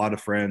have a lot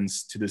of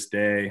friends to this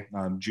day.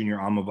 Junior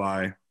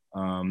Amavai,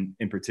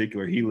 in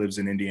particular, he lives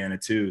in Indiana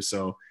too.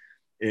 So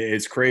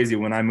it's crazy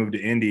when I moved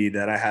to Indy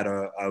that I had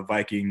a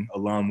Viking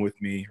alum with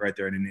me right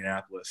there in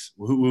Indianapolis,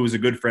 who was a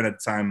good friend at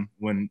the time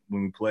when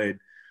we played.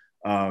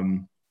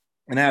 And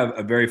I have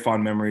a very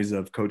fond memories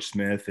of Coach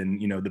Smith and,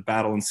 the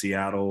battle in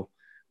Seattle,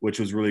 which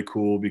was really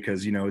cool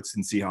because, it's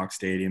in Seahawks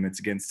Stadium, it's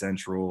against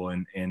Central,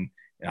 and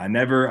I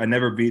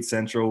never beat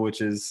Central,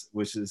 which is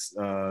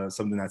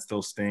something that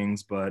still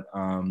stings, but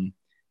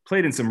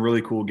played in some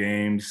really cool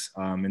games.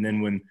 And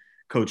then when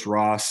Coach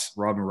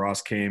Robin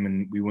Ross came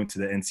and we went to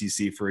the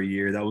NCC for a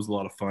year, that was a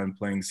lot of fun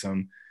playing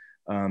some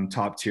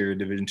top tier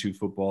Division II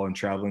football and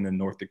traveling to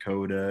North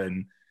Dakota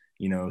and,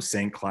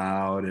 St.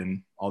 Cloud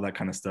and all that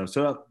kind of stuff.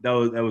 So that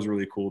was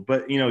really cool.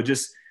 But, I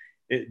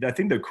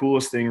think the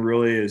coolest thing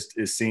really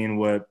is seeing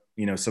what,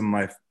 some of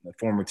my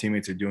former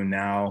teammates are doing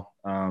now.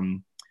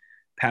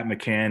 Pat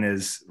McCann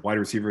is wide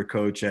receiver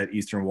coach at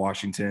Eastern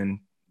Washington,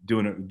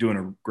 doing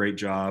a great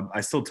job.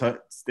 I still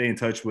stay in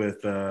touch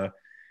with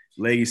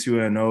Legi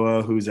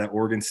Suanoa, who's at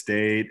Oregon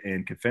State,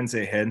 and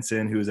Kefense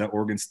Henson, who's at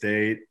Oregon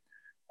State.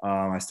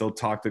 I still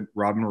talk to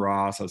Robin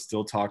Ross. I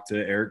still talk to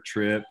Eric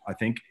Tripp. I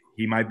think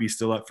he might be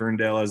still at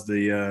Ferndale as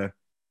the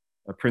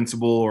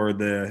principal or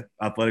the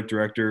athletic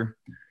director.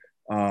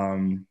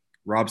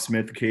 Rob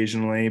Smith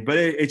occasionally, but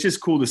it's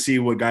just cool to see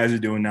what guys are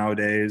doing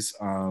nowadays.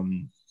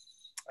 And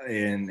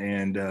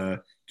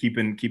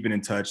keeping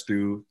in touch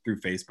through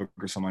Facebook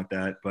or something like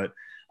that. But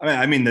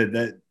I mean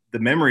the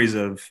memories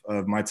of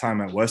my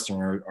time at Western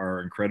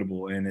are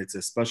incredible, and it's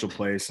a special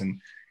place.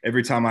 And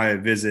every time I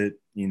visit,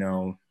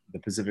 the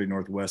Pacific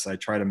Northwest, I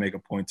try to make a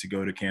point to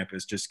go to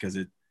campus just because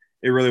it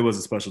really was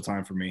a special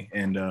time for me.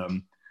 And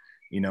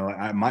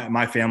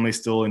my family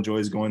still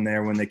enjoys going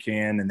there when they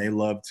can, and they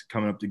loved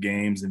coming up to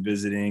games and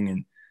visiting.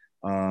 And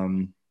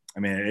I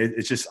mean,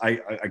 it's just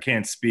I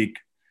can't speak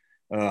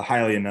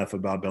highly enough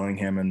about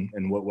Bellingham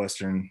and what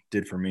Western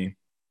did for me.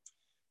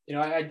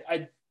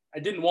 I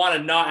didn't want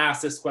to not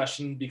ask this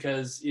question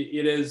because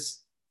it is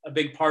a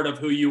big part of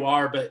who you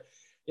are, but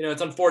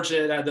it's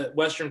unfortunate that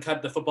Western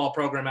cut the football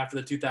program after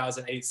the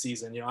 2008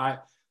 season. I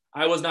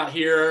was not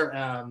here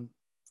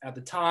at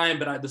the time,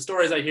 but the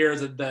stories I hear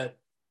is that the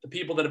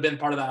people that have been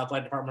part of that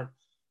athletic department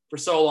for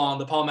so long,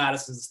 the Paul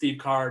Madisons, the Steve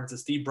Cards, the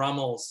Steve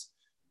Brummels,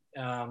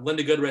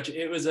 Linda Goodrich,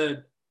 it was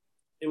a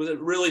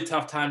really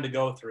tough time to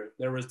go through.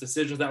 There was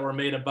decisions that were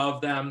made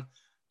above them.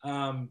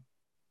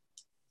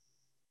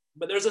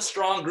 But there's a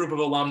strong group of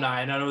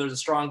alumni, and I know there's a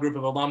strong group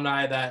of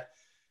alumni that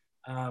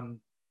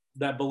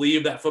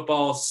believe that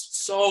football is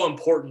so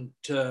important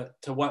to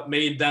what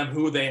made them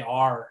who they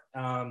are.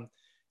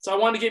 So I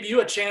wanted to give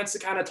you a chance to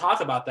kind of talk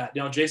about that.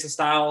 Jason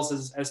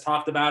Stiles has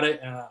talked about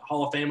it,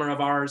 Hall of Famer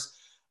of ours.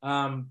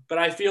 But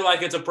I feel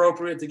like it's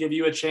appropriate to give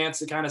you a chance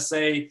to kind of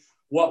say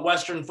what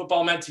Western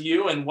football meant to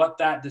you and what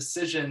that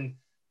decision,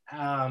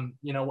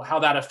 how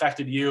that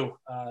affected you,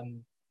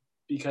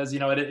 because,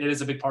 it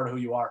is a big part of who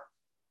you are.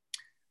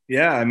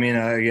 Yeah, I mean,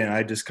 again,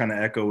 I just kind of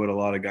echo what a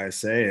lot of guys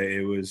say.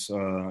 It was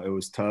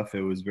tough.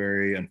 It was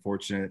very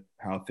unfortunate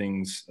how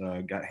things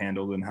got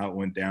handled and how it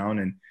went down.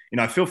 And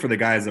I feel for the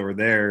guys that were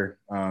there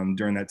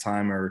during that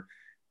time, or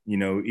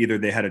either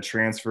they had a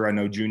transfer. I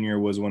know Junior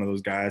was one of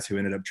those guys who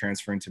ended up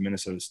transferring to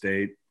Minnesota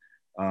State.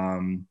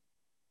 And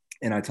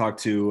I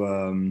talked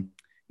to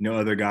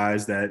other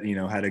guys that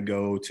had to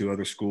go to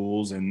other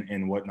schools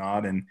and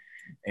whatnot, and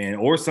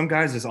or some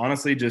guys just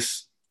honestly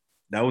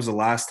that was the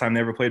last time they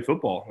ever played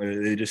football.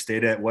 They just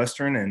stayed at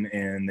Western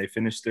and they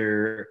finished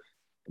their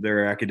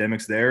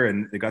academics there,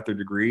 and they got their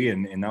degree,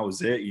 and that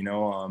was it.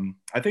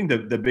 I think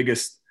the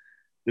biggest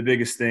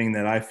thing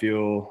that I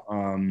feel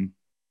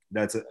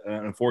that's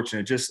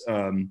unfortunate, just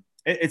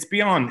it's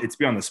beyond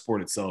the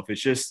sport itself. It's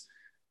just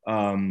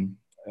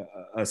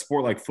a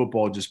sport like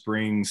football just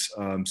brings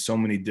so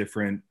many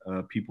different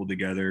people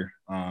together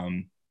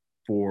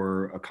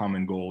for a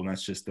common goal, and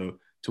that's just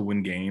to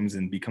win games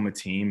and become a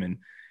team. And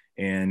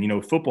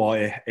football,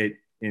 it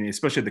and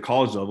especially at the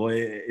college level,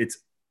 it's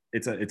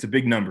a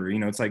big number.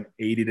 It's like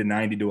 80 to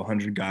 90 to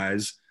 100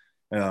 guys,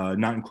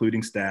 not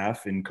including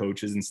staff and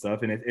coaches and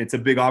stuff. And it's a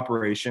big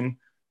operation.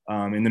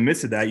 In the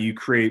midst of that, you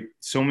create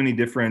so many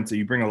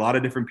you bring a lot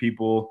of different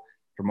people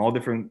from all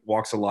different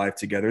walks of life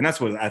together. And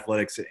that's what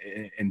athletics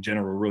in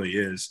general really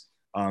is.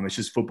 It's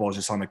just football is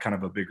just on a kind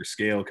of a bigger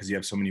scale because you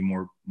have so many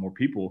more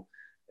people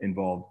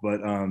involved.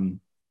 But,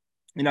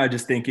 I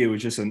just think it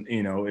was just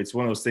it's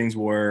one of those things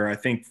where I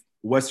think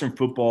Western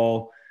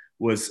football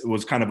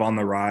was kind of on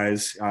the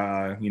rise,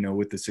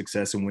 with the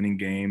success and winning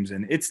games.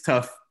 And it's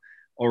tough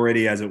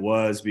already as it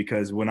was,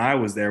 because when I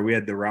was there, we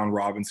had the round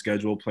robin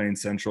schedule, playing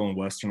Central and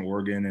Western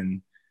Oregon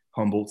and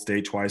Humboldt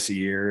State twice a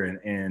year.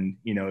 And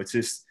it's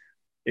just,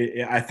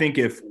 I think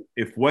if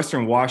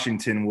Western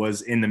Washington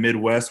was in the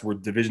Midwest where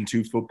Division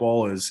II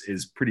football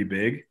is pretty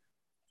big,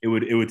 it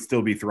would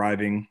still be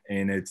thriving,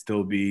 and it'd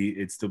still be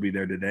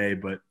there today.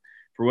 But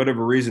for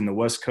whatever reason, the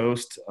West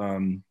Coast,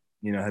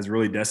 has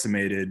really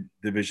decimated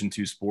Division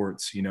II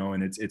sports,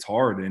 and it's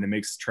hard, and it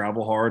makes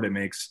travel hard. It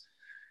makes,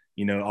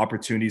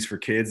 opportunities for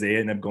kids. They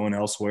end up going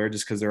elsewhere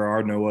just because there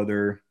are no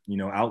other,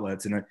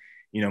 outlets. And,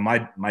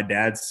 my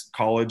dad's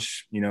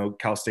college,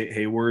 Cal State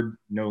Hayward,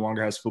 no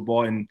longer has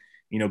football. And,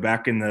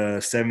 back in the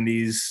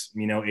 70s,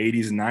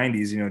 80s and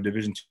 90s,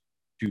 Division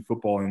II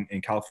football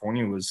in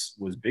California was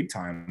big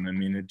time. I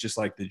mean, it's just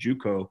like the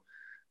JUCO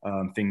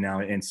thing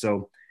now. And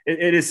so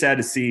it is sad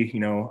to see,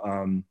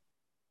 and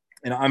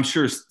I'm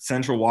sure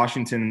Central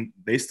Washington,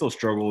 they still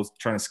struggle with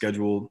trying to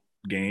schedule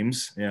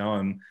games,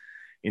 and,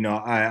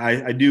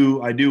 I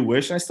do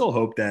wish, and I still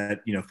hope that,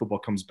 football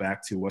comes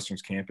back to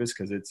Western's campus,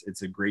 because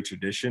it's a great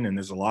tradition, and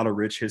there's a lot of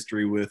rich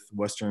history with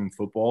Western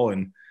football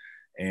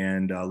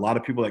and a lot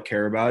of people that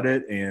care about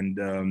it.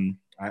 And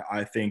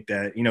I think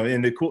that,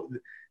 and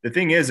the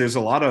thing is, there's a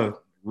lot of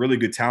really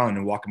good talent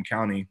in Whatcom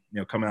County,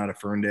 coming out of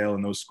Ferndale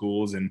and those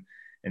schools and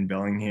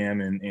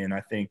Bellingham. And I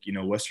think,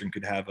 Western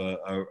could have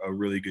a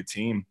really good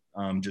team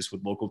just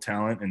with local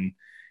talent and,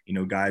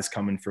 guys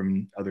coming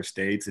from other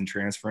states and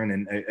transferring.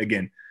 And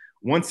again,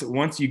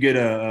 once you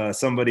get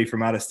somebody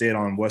from out of state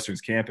on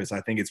Western's campus,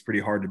 I think it's pretty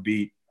hard to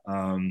beat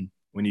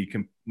when you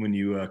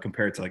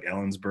compare it to like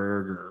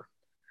Ellensburg or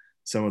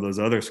some of those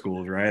other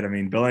schools, right? I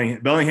mean,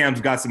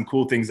 Bellingham's got some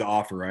cool things to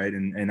offer, right?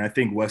 And I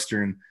think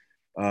Western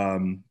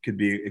could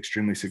be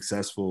extremely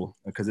successful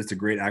because it's a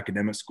great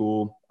academic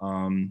school.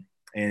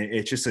 and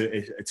it's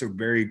a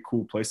very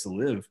cool place to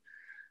live.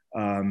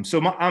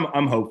 So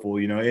I'm hopeful.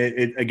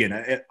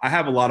 Again, I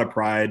have a lot of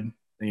pride.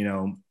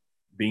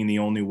 Being the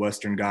only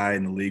Western guy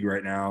in the league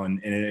right now,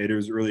 and it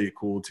was really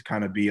cool to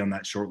kind of be on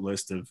that short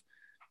list of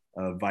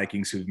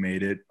Vikings who've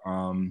made it.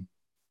 And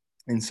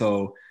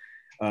so,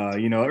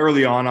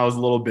 early on, I was a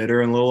little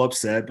bitter and a little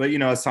upset, but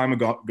as time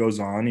goes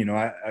on,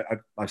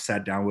 I've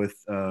sat down with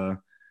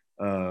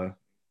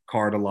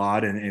Card a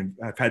lot, and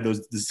I've had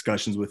those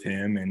discussions with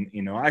him, and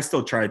I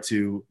still try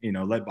to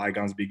let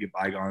bygones be good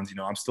bygones.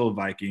 I'm still a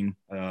Viking,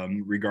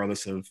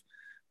 regardless of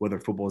whether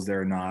football is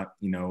there or not.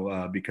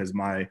 Because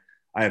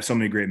I have so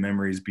many great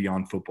memories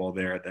beyond football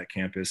there at that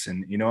campus,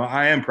 and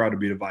I am proud to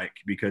be a Vike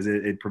because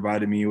it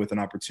provided me with an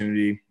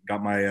opportunity.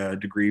 Got my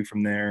degree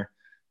from there,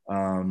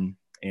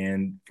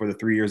 and for the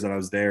 3 years that I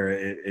was there,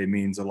 it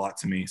means a lot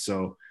to me.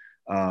 So,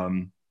 I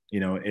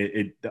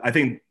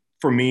think.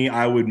 For me,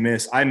 I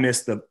miss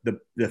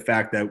the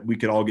fact that we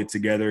could all get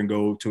together and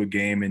go to a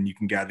game and you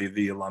can gather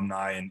the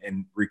alumni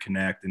and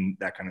reconnect and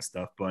that kind of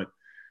stuff. But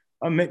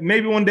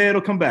maybe one day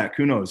it'll come back.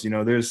 Who knows?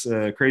 There's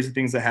crazy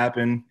things that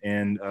happen,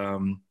 and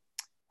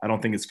I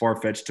don't think it's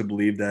far-fetched to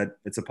believe that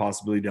it's a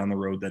possibility down the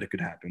road that it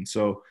could happen.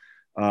 So,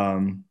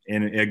 and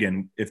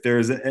again, if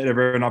there's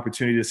ever an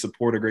opportunity to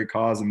support a great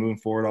cause and moving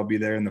forward, I'll be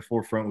there in the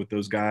forefront with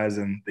those guys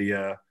and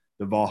the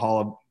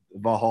Valhalla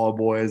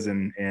boys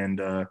and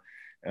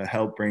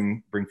help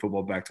bring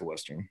football back to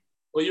Western.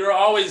 Well, you're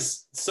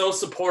always so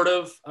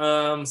supportive,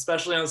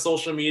 especially on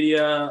social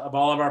media, of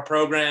all of our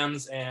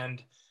programs.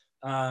 And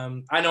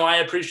I know I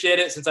appreciate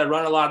it since I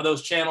run a lot of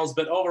those channels,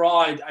 but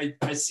overall,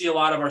 I see a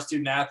lot of our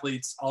student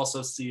athletes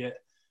also see it.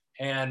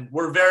 And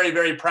we're very,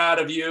 very proud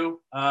of you.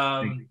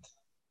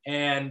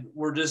 And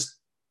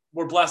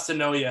we're blessed to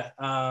know you.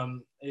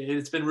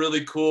 It's been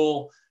really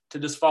cool to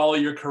just follow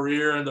your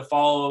career and to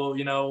follow,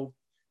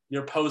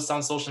 your posts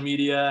on social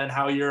media and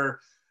how you're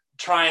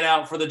trying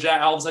out for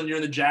all of a sudden you're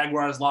in the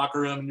Jaguars locker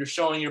room and you're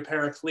showing your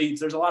pair of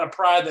cleats. There's a lot of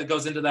pride that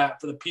goes into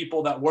that for the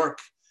people that work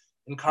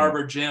in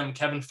Carver Gym.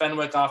 Kevin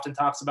Fenwick often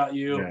talks about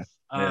you. Yeah.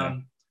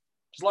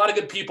 There's a lot of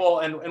good people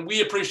and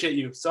we appreciate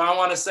you. So I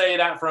want to say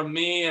that from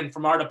me and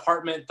from our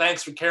department,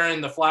 thanks for carrying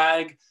the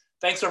flag.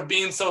 Thanks for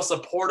being so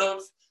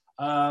supportive.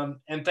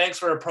 And thanks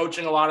for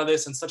approaching a lot of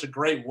this in such a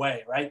great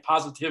way, right?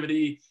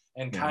 Positivity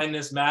and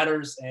kindness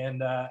matters.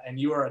 And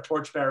you are a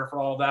torchbearer for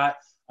all of that.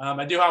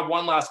 I do have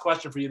one last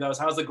question for you, though.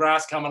 How's the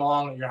grass coming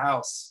along at your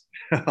house?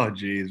 Oh,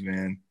 geez,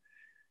 man.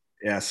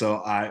 Yeah, so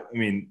I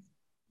mean,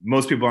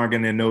 most people aren't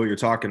going to know what you're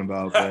talking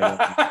about. But,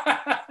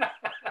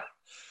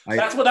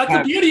 that's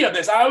the beauty of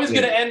this. I always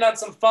get to end on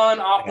some fun,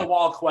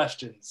 off-the-wall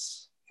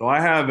questions. So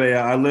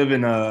I live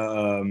in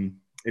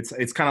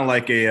it's kind of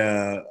like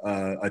a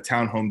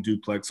townhome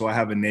duplex. So I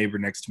have a neighbor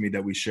next to me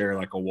that we share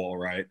like a wall,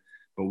 right?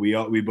 But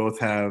we both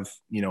have,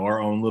 our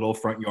own little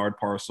front yard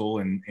parcel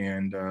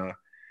and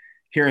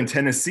here in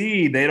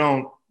Tennessee, they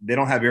don't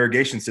have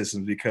irrigation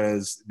systems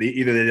because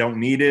they don't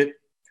need it,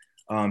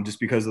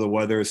 just because of the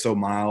weather is so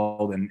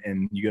mild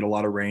and you get a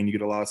lot of rain, you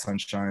get a lot of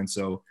sunshine.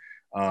 So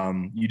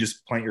you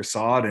just plant your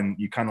sod and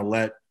you kind of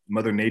let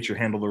Mother Nature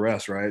handle the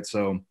rest, right?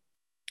 So,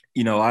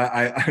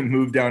 I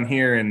moved down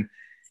here and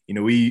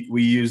we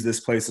use this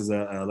place as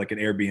like an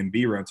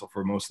Airbnb rental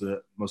for most of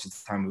the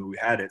time that we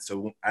had it.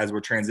 So as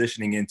we're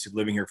transitioning into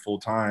living here full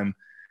time.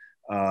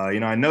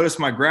 I noticed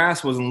my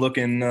grass wasn't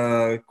looking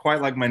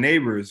quite like my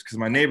neighbor's because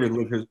my neighbor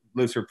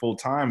lives here full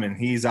time and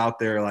he's out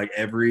there like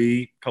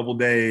every couple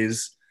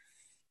days,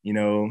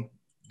 doing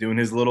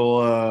his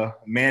little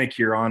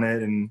manicure on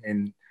it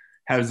and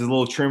has his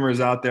little trimmers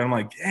out there. I'm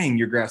like, dang,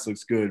 your grass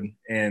looks good.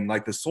 And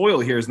like the soil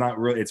here is not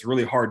really, it's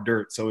really hard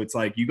dirt. So it's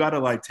like, you got to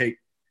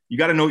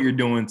know what you're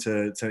doing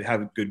to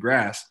have good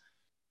grass.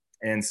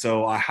 And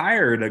so I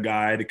hired a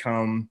guy to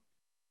come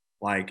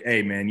like,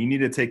 hey man, you need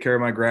to take care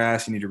of my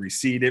grass. You need to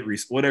reseed it,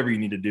 whatever you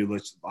need to do.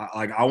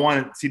 I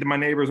want to see to my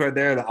neighbors right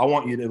there that I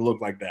want you to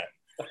look like that.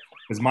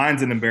 Because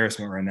mine's an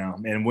embarrassment right now.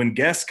 And when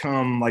guests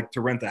come like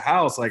to rent the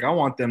house, like I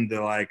want them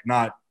to like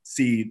not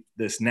see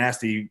this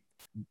nasty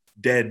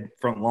dead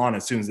front lawn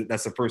as soon as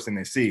that's the first thing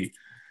they see.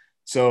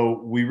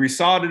 So we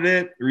reseeded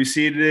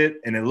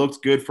it, and it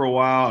looked good for a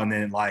while. And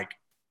then like,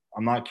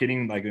 I'm not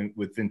kidding, like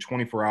within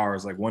 24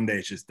 hours, like one day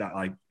it's just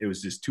like, it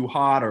was just too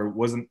hot or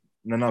wasn't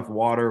enough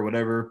water or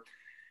whatever.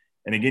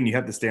 And again, you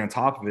have to stay on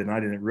top of it. And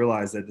I didn't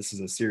realize that this is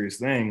a serious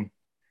thing.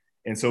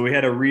 And so we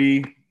had to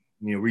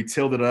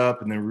re-tilled it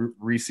up and then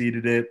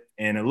reseeded it,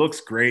 and it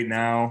looks great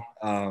now.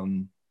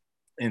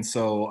 And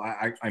so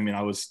I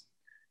was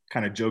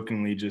kind of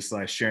jokingly just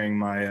like sharing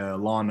my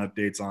lawn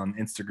updates on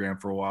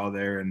Instagram for a while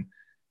there.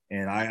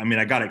 And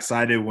I got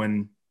excited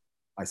when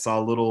I saw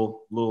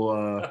little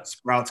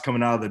sprouts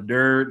coming out of the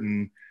dirt,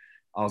 and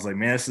I was like,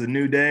 man, this is a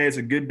new day. It's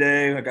a good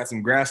day. I got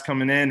some grass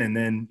coming in, and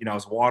then, I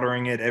was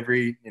watering it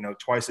every,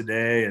 twice a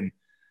day, and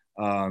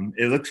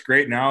it looks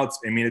great now.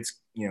 It's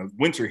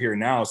winter here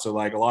now. So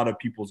like a lot of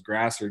people's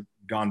grass are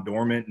gone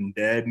dormant and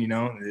dead,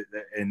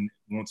 and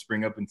won't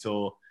spring up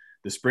until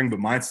the spring, but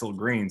mine's still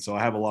green. So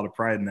I have a lot of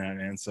pride in that,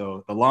 man.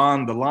 So the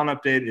lawn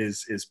update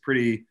is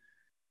pretty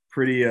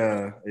pretty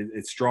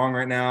it's strong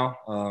right now,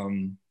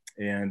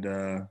 and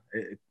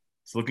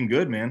it's looking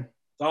good, man.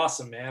 It's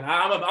awesome, man.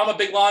 I'm a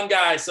big lawn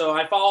guy, so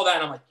I follow that,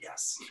 and I'm like,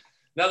 yes,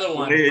 another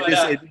one.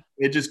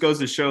 It just goes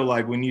to show,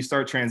 like, when you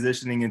start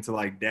transitioning into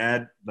like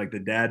the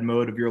dad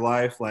mode of your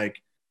life,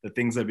 like the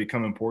things that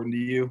become important to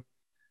you,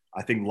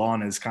 I think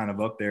lawn is kind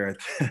of up there at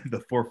the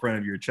forefront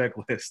of your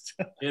checklist.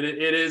 It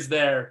is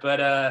there,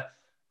 but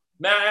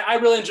Matt, I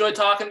really enjoyed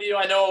talking to you.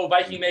 I know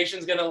Viking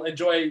Nation's going to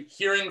enjoy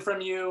hearing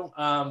from you.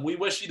 We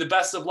wish you the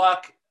best of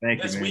luck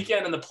this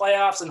weekend in the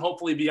playoffs and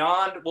hopefully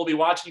beyond. We'll be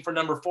watching for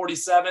number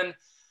 47,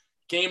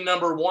 game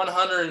number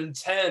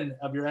 110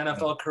 of your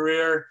NFL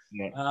career.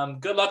 Yeah.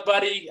 Good luck,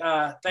 buddy.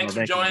 Thanks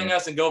for joining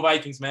us, and go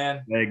Vikings,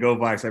 man. Hey, go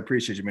Vikes. I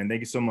appreciate you, man. Thank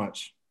you so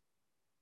much.